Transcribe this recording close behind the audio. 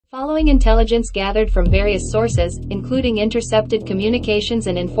Following intelligence gathered from various sources, including intercepted communications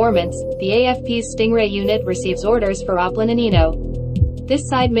and informants, the AFP's Stingray unit receives orders for Oplan and Anino. This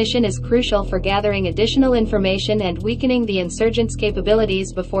side mission is crucial for gathering additional information and weakening the insurgents'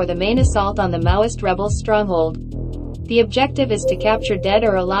 capabilities before the main assault on the Maoist rebels' stronghold. The objective is to capture dead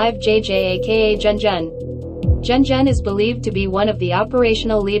or alive JJ aka Junjun. Junjun is believed to be one of the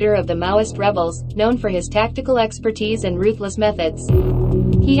operational leader of the Maoist rebels, known for his tactical expertise and ruthless methods.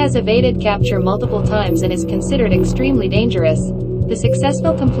 He has evaded capture multiple times and is considered extremely dangerous. The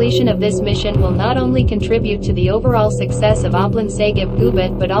successful completion of this mission will not only contribute to the overall success of Oplan Sagip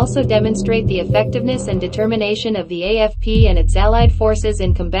Gubat but also demonstrate the effectiveness and determination of the AFP and its allied forces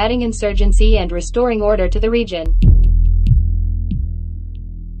in combating insurgency and restoring order to the region.